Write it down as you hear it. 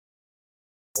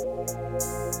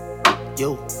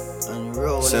Yo,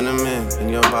 unroll. Cinnamon in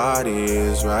your body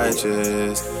is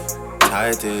righteous.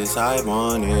 Tight as I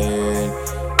want it.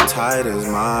 Tight as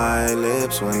my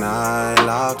lips when I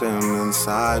lock them in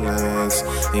silence.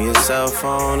 And your cell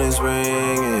phone is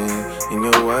ringing. And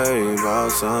you're worried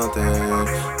about something.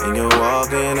 And you're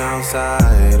walking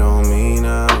outside. Don't mean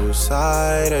out which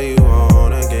side are you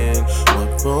on again?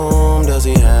 What room does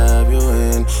he have you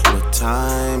in? What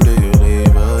time do you leave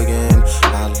again?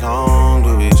 How long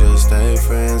do we just stay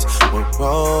friends? What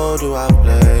role do I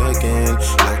play again?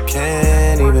 I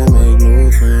can't even make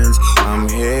new friends. I'm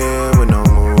here with no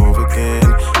move again.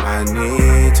 I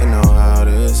need to know how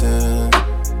this ends.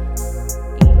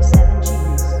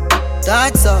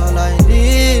 That's all I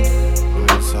need.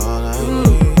 That's all I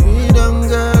need. Freedom,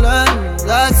 girl, and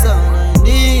that's all I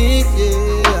need.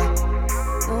 Yeah.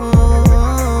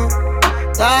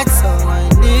 That's all I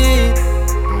need.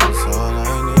 That's all I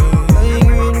need. I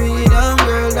agree with freedom,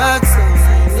 girl. That's all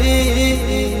I need.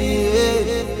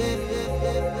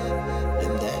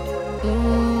 Them dead.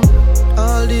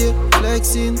 All day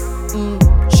flexing.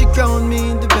 She crowned me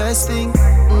the best thing.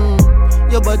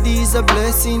 Your body is a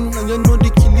blessing, and you know the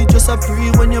killie just a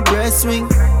pre when your breast swing.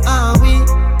 We,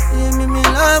 you me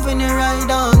love when you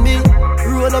ride on me.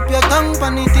 Roll up your tongue,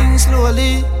 funny thing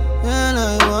slowly. And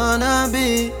I wanna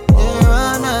be your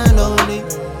one and only.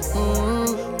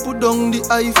 Put down the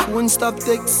iPhone, stop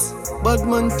text. Bad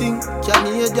man thing,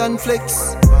 Canadian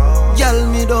flex. Girl,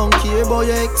 me don't care about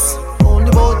your ex. Only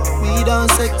about weed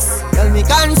and sex. Girl, me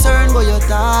concerned about your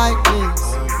tightness.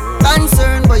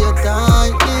 Concerned about your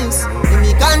tightness.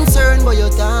 Me concerned about your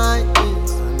tightness.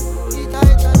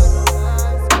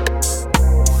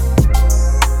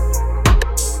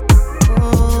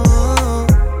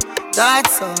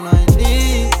 That's all I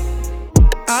need.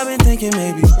 I've been thinking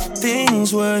maybe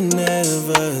things were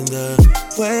never the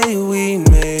way we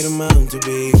made them out to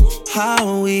be,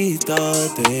 how we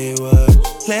thought they were.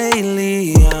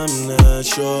 Lately, I'm not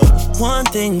sure. One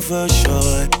thing for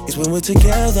sure is when we're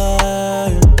together,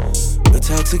 the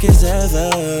toxic as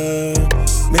ever.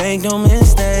 Make no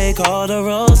mistake, all the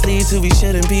roads lead to we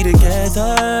shouldn't be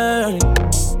together.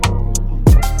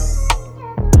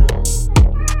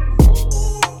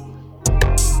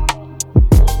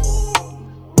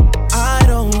 I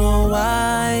don't know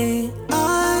why I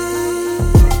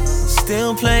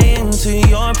still play into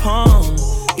your palm,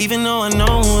 even though I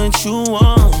know what you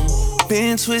want.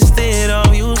 Been twisted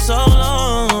on you so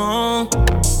long.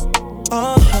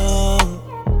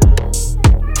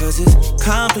 Cause it's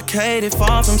complicated,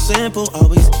 far from simple.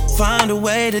 Always find a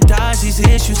way to dodge these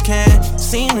issues. Can't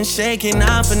seem to shake it,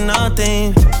 not for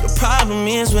nothing. The problem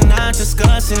is we're not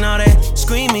discussing all that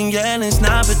screaming, yelling's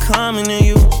not becoming to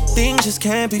you. Things just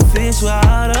can't be fixed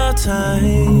without a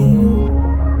time.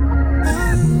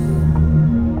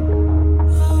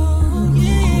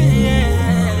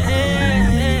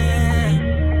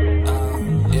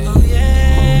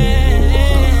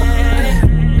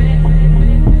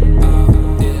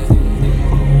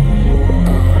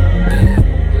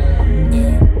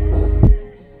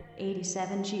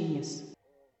 Genius.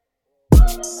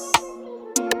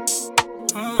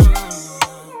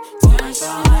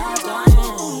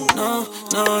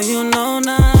 No, you know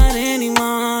not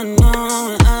anymore. No,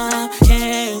 I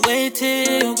can't wait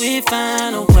till we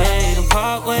find a way to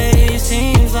part ways.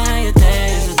 Seems like your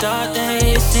days are dark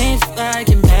days. Seems like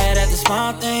you're mad at the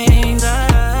small things.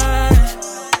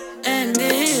 And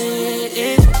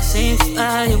it seems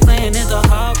like you're playing it the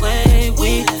hard way.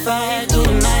 We fight through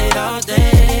the night all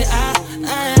day.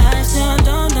 I still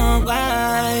don't know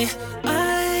why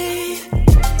I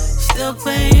still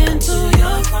play into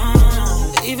your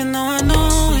phone, even though I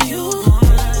know you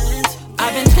want.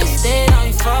 I've been twisted on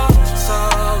you for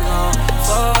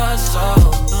so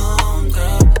long,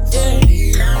 girl.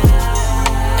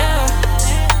 Yeah.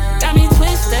 Got me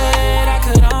twisted, I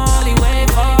could only wait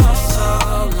for so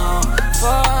long,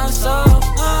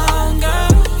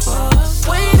 girl.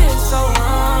 Waited so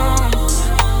long,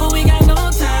 but we got no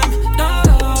time,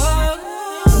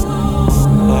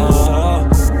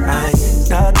 I ain't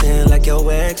nothing like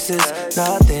your exes,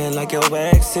 nothing like your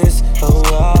exes.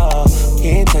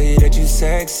 Can't tell you that you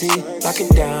sexy. Lock it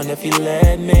down if you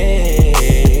let me.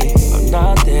 I'm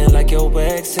nothing like your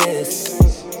exes.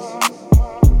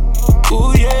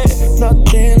 Ooh yeah,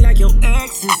 nothing like your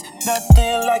exes,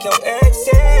 nothing like your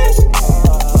exes.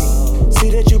 See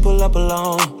that you pull up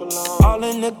alone, all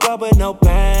in the club with no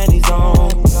panties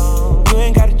on. You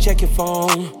ain't gotta check your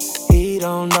phone, he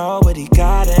don't know what he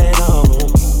got at home.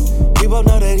 We both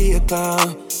know that he a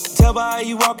clown. Tell by how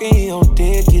you walking, he don't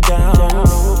dick you down.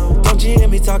 Don't you hear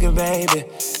me talking, baby?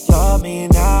 Love me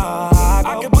now.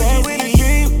 I can put you in a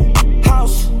dream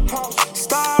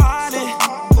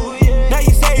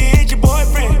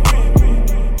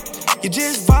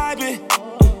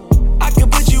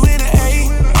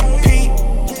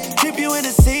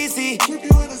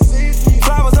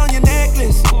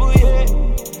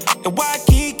in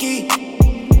Waikiki.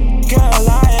 Girl,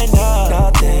 I ain't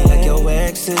nothing like your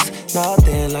exes,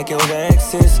 nothing like your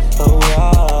exes. Oh,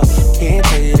 yeah. Can't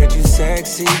tell you that you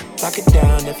sexy. Lock it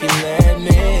down if you let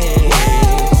me.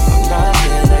 I'm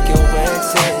nothing like your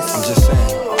exes. I'm just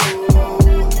saying.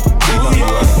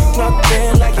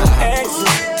 Nothing like your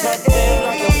exes. Nothing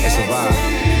like your exes. It's a vibe.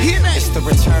 It's the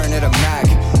return of the Mac.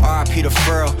 R.I.P. the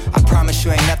Furl. I promise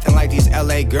you ain't nothing like these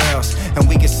LA girls. And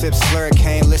we can sip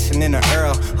Slurricane, listening to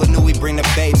Earl. Who knew we bring the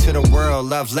bay to the world?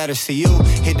 Love letters to you,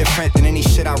 hit different than any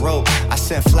shit I wrote. I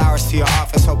sent flowers to your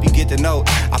office, hope you get the note.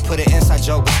 I put an inside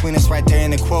joke between us right there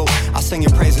in the quote. I'll sing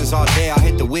your praises all day, I'll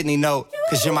hit the Whitney note.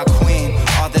 Cause you're my queen,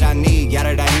 all that I need, yeah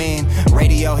that I mean.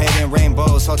 Radiohead and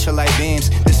rainbows, ultralight beams.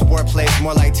 This sport plays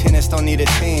more like tennis, don't need a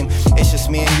team. It's just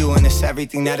me and you and it's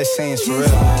everything that it seems for real.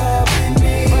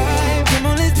 Come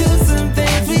on, let's do some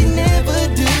things we never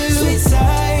do. Sweet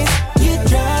sights, you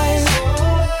drive.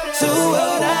 So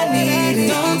what I need,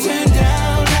 don't turn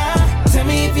down now. Tell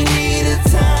me if you need a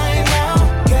time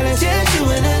out. Girl, it's just you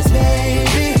and us,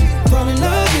 baby. Fall in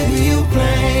love if you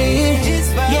play.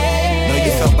 Yeah. Know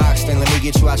you felt boxed in, let me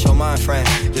get you out your mind, friend.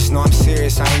 Just know I'm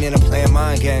serious, I ain't into playing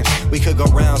mind games. We could go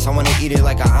rounds, I wanna eat it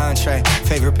like an entree.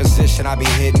 Favorite position, I be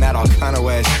hitting that all kind of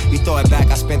ways. You throw it back,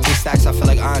 I spent 3 stacks, I feel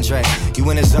like Andre. You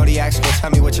in the Zodiacs, go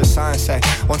tell me what your sign say.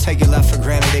 Won't take your love for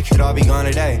granted, it could all be gone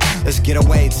today. Let's get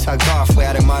away, tucked off, way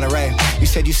out in Monterey. You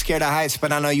said you scared of heights,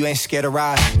 but I know you ain't scared to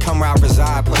ride. Come where I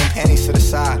reside, putting panties to the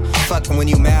side. Fucking when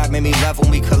you mad, made me love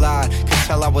when we collide. Could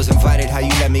tell I was invited, how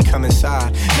you let me come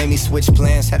inside. Made me switch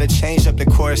plans, had to change up the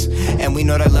course. And we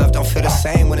know that love don't feel the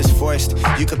same when it's forced.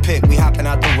 You could pick, we hopping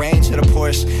out the range of the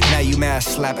Porsche. Now you mad,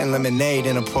 slapping lemonade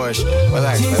in a Porsche.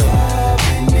 Relax, baby.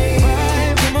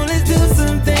 Come on, let's do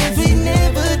some things we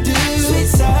never do. Sweet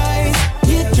sights,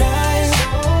 you drive.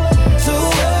 So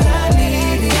what I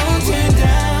need, don't turn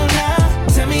down now.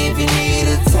 Tell me if you need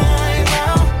a time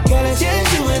out. Girl, it's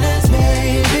just you and us,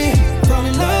 baby. Fall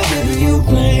in love if you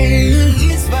play.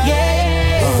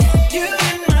 Yeah, you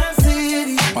in my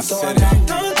city. My So city.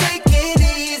 don't take it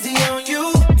easy on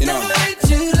you. Never let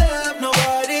you love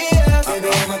nobody else. Baby,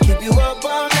 I'ma keep you up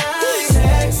all night.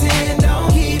 Sexy and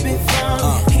don't keep it from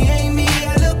me. He ain't me,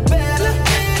 I look better.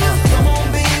 Come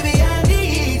on, baby, I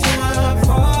need you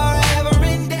forever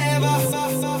and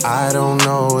ever. I don't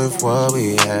know if what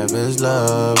we have is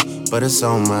love, but it's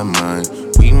on my mind.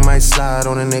 We might slide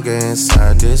on a nigga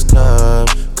inside this club.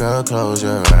 Girl, close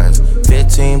your eyes.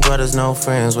 15 brothers, no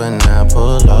friends when I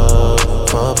pull up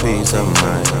for peace of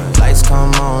mind. Lights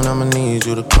come on, I'ma need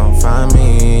you to come find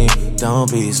me. Don't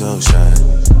be so shy.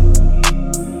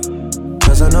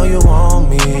 Cause I know you want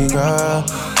me, girl.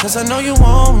 Cause I know you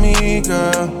want me,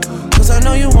 girl. Cause I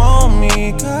know you want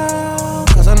me, girl.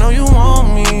 Cause I know you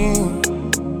want me.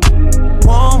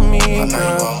 Want me,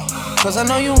 girl. Cause I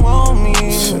know you want me.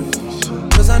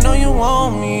 Cause I know you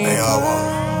want me. They all want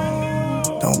me.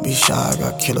 Don't be shy, I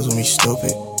got killers with me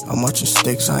stupid. I'm watching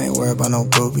sticks, I ain't worried about no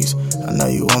boobies. I know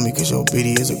you want me cause your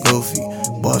BD is a goofy.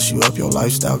 Boss you up, your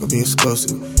lifestyle could be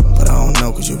exclusive. But I don't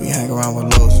know cause you be hanging around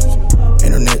with losers.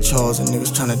 Internet trolls and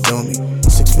niggas tryna do me.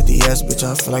 650S, bitch,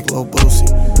 I feel like Lil Boosie.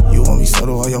 You want me so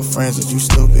do all your friends, that you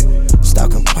stupid.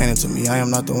 Stop complaining to me, I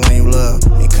am not the one you love.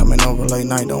 Ain't coming over late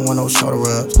night, don't want no shoulder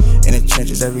rubs. In the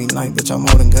trenches every night, bitch, I'm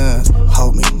holding guns.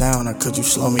 Hold me down, or could you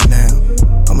slow me down?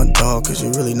 I'm a dog, cause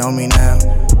you really know me now.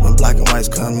 When black and whites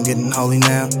come, you getting holy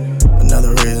now.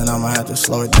 Another reason I'ma have to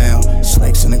slow it down.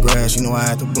 Snakes in the grass, you know I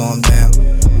had to blow them down.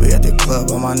 We at the club,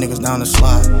 all my niggas down the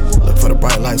slide. Look for the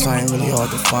bright lights, I ain't really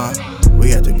hard to find.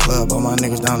 We at the club, all my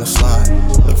niggas down the slide.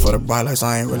 Look for the bright lights,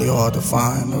 I ain't really hard to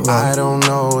find. I don't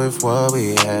know if what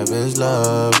we have is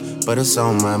love, but it's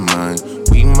on my mind.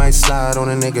 We might slide on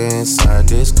a nigga inside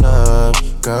this club.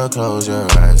 Girl, close your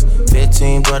eyes.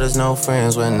 15 brothers, no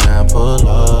friends when I pull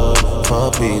up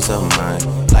for peace of mind.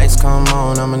 Lights come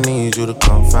on, I'ma need you to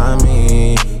come find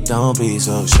me. Don't be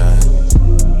so shy.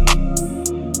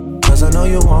 Cause I know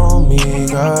you want me,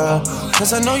 girl.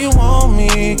 Cause I know you want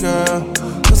me, girl.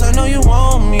 Cause I know you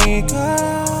want me,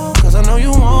 girl. Cause I know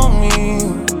you want me.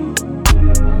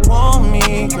 Want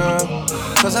me, girl.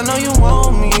 Cause I know you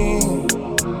want me.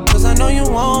 Cause I know you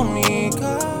want me,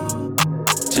 girl.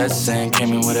 Just saying,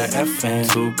 came in with an FN.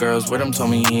 2 girls with him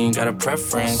told me he ain't got a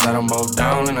preference. Sat them both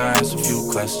down and I asked a few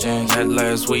questions. Met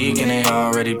last week and they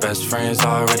already best friends.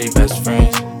 Already best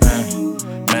friends.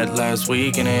 Met last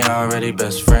week and they already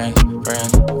best friends.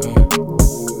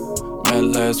 Met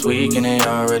last week and they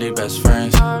already best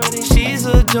friends. She's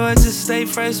a Georgia State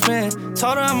freshman.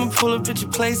 Told her I'ma pull up at your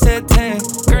place at 10.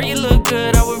 Girl, you look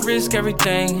good, I would risk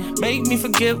everything. Make me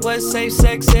forget what safe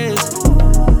sex is.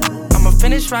 I'ma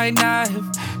finish right now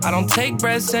if I don't take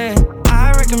breaths in.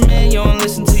 I'd recommend you don't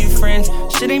listen to your friends.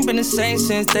 Shit ain't been the same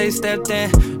since they stepped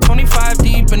in. 25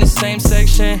 deep in the same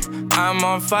section. I'm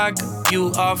on fire,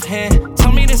 you off hand.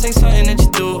 Tell me this ain't something that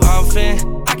you do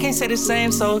often. I can't say the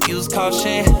same, so use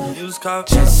caution.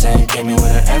 Just saying, came in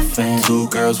with an FN. 2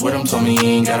 girls with him, told me he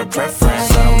ain't got a preference.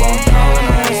 Let him both down and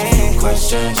I asked a few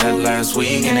questions. Met last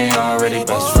week and they already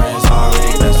best friends.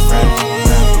 Already best friends.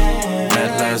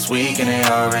 Met last week and they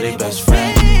already best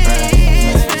friends.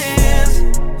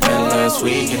 Met last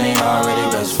week and they already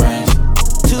best friends.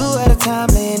 2 at a time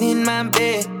laying in my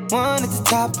bed. 1 at the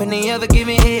top and the other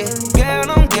giving head. Girl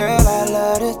on girl, I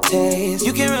love the taste.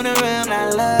 You can run around, I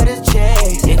love the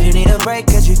chase. If you need a break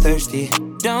cause you thirsty,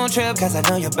 don't trip cause I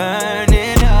know you're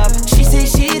burning up. She say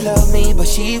she love me but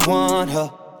she want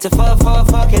her to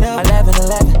fuck it up.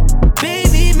 11-11.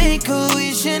 Baby make a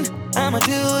vision, I'ma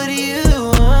do what you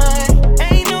want.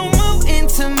 Ain't no more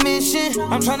intermission,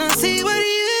 I'm tryna see what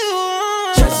you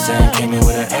want. Just saying, came in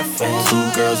with an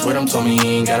FN. 2 girls with him, told me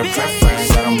he ain't got a preference.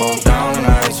 Let them both down and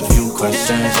I asked a few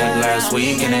questions. Met last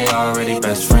week and they already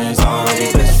best friends.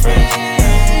 Already best friends.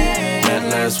 Met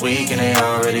last week and they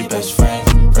already best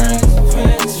friends. Met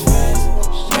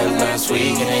last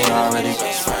week and they already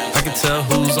best friends. I can tell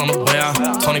who's on the way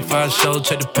out. 25 show,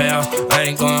 check the payout. I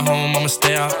ain't going home, I'ma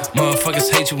stay out. Motherfuckers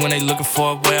hate you when they looking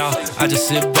for a way out. I just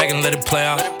sit back and let it play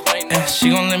out. Yeah, she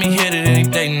gon' let me hit it any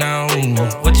day now.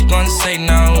 What you gonna say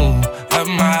now?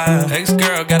 My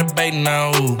ex-girl got a bait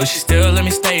now, but she still let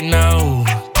me stay now.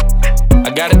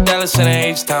 I got a Dallas and a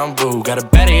H-Town boo. Got a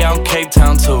baddie out in Cape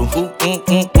Town too.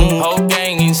 Whole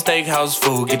gang eating steakhouse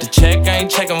food. Get the check, I ain't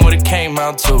checking what it came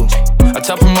out to. I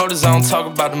tell promoters I don't talk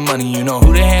about the money. You know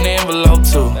who they hand the envelope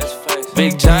to.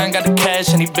 Big John got the cash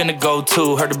and he been the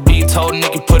go-to. Heard the beat told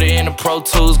Nicky put it in the Pro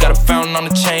Tools. Got a fountain on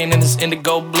the chain and it's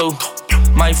indigo blue.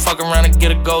 Might fuck around and get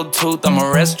a gold tooth. I'm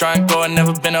a restaurant goer,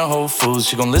 never been a Whole Foods.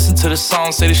 She gon' listen to the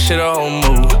song, say this shit a whole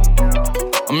move.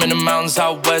 I'm in the mountains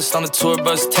out west on a tour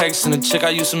bus texting a chick I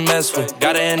used to mess with.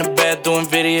 Got her in the bed doing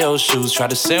video shoots.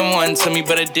 Tried to send one to me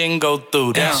but it didn't go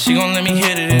through. Damn, she gon' let me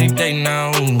hit it any day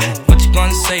now. What you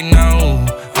gonna say now?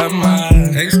 My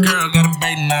ex-girl got a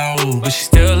bait now, but she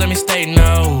still let me stay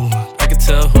now. I can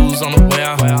tell who's on the way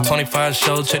out. 25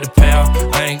 show, check the payout.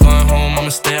 I ain't going home, I'ma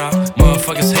stay out.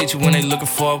 Motherfuckers hate you when they looking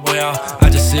for a way out. I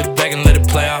just sit back and let it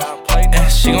play out. Yeah,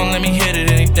 she gon' let me hit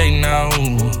it any day now.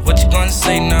 What you gonna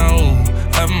say now?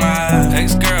 My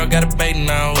ex-girl got a bait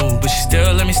now, but she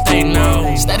still let me stay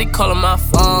now. Steady calling my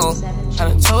phone. I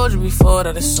done told you before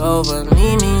that it's over.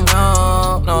 Leave me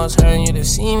alone. No, it's hurting you to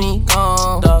see me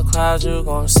gone. Dark clouds, you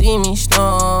gon' see me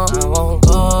storm. I won't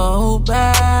go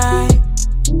back,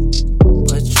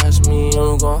 but trust me,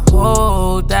 you gon'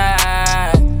 hold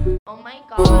that. Oh my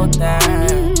God. Hold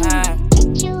that.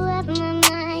 Get you out of my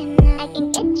mind. I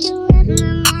can get you out of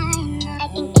my mind. I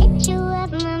can get you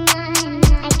out of my mind.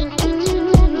 I can get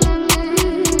you out of my mind.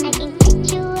 I can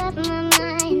get you out of my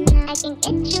mind. I can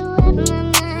get you out of my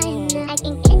mind. I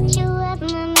can get you out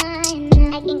of my mind.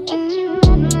 I can get you out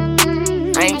of my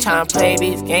mind. I ain't tryna play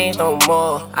these games no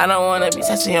more. I don't wanna be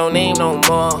touching your name no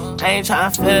more. I ain't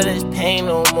tryna feel this pain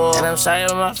no more. And I'm sorry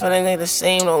but my feelings ain't the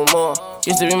same no more.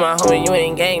 Used to be my homie, you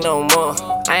ain't gang no more.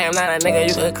 I am not a nigga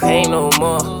you could claim no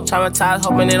more. Traumatized,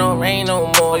 hoping it don't rain no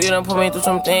more. You done put me through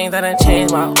some things that done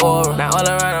changed my aura. Now all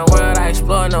around the world I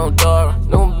explore no Dora.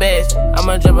 New bitch,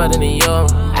 I'ma drip out in the Euro.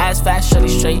 Ass fat, shorty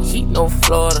straight heat, no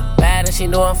Florida. Bad and she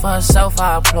doing for herself,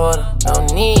 I applaud her. No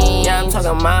need, yeah, I'm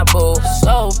talking my boo.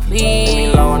 So please, leave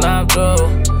me alone, I'm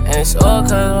through. And it's all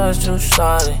cause what's too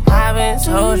started. I haven't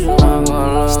told you I'm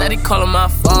gonna lose. Steady calling my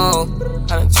phone.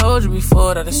 I done told you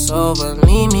before that it's over.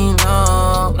 Leave me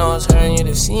alone. No, it's hurting you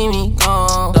to see me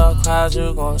gone. Dark clouds,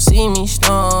 you gon' see me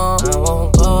storm. I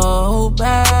won't go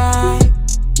back,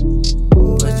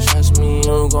 but trust me,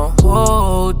 you gon'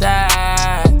 hold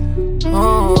that.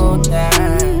 Hold that.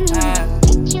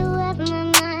 Get you out of my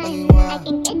mind. I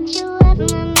can get you out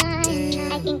of my mind.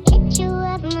 I can get you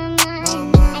out of my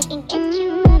mind. I can get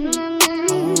you out of my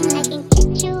mind. I can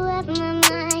get you out of my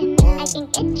mind. I can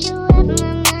get you out of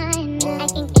my mind. I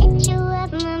can get you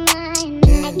out of my mind.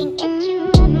 I can get you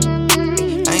out of my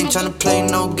mind. I ain't tryna play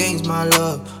no games, my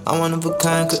love. I'm one of a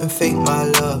kind, couldn't fake my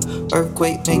love.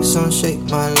 Earthquake makes sun shake,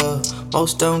 my love.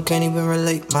 Most of them can't even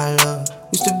relate, my love.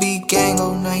 Used to be gang,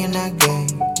 oh now you're not gang.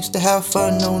 Used to have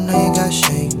fun, no now you got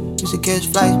shame. Used to catch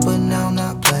flights, but now I'm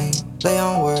not playing. Play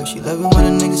on words, she love it when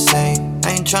a nigga say.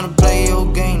 I ain't tryna play your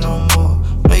game no more.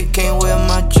 No, you can't wear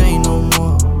my chain no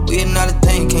more. We not a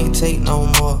thing, can't take no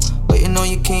more. Waiting on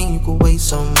your king, you can wait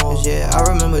some more. Yeah, I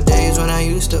remember days when I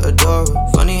used to adore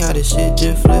her. Funny how this shit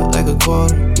just flipped like a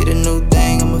quarter. Get a new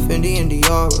thing, I'm a Fendi and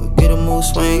Dior. Get a mood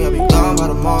swing, I be gone. gone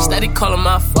by tomorrow. Steady calling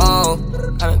my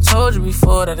phone. I done told you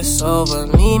before that it's over.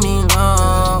 Leave me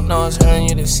alone. No, it's hurting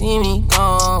you to see me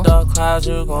gone. Dark clouds,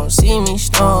 you gon' see me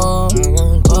storm. I'm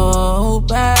gon' go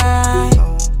back.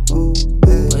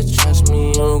 But trust me,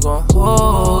 you gon'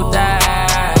 hold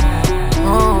that.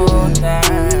 Hold that.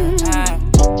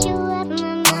 Get you out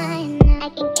my mind. I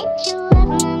can get you out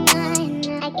my mind.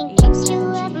 I can get you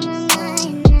out my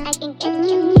mind. I can get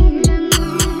you out my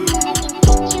mind. I can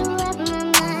get you out my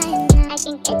mind. I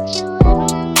can get you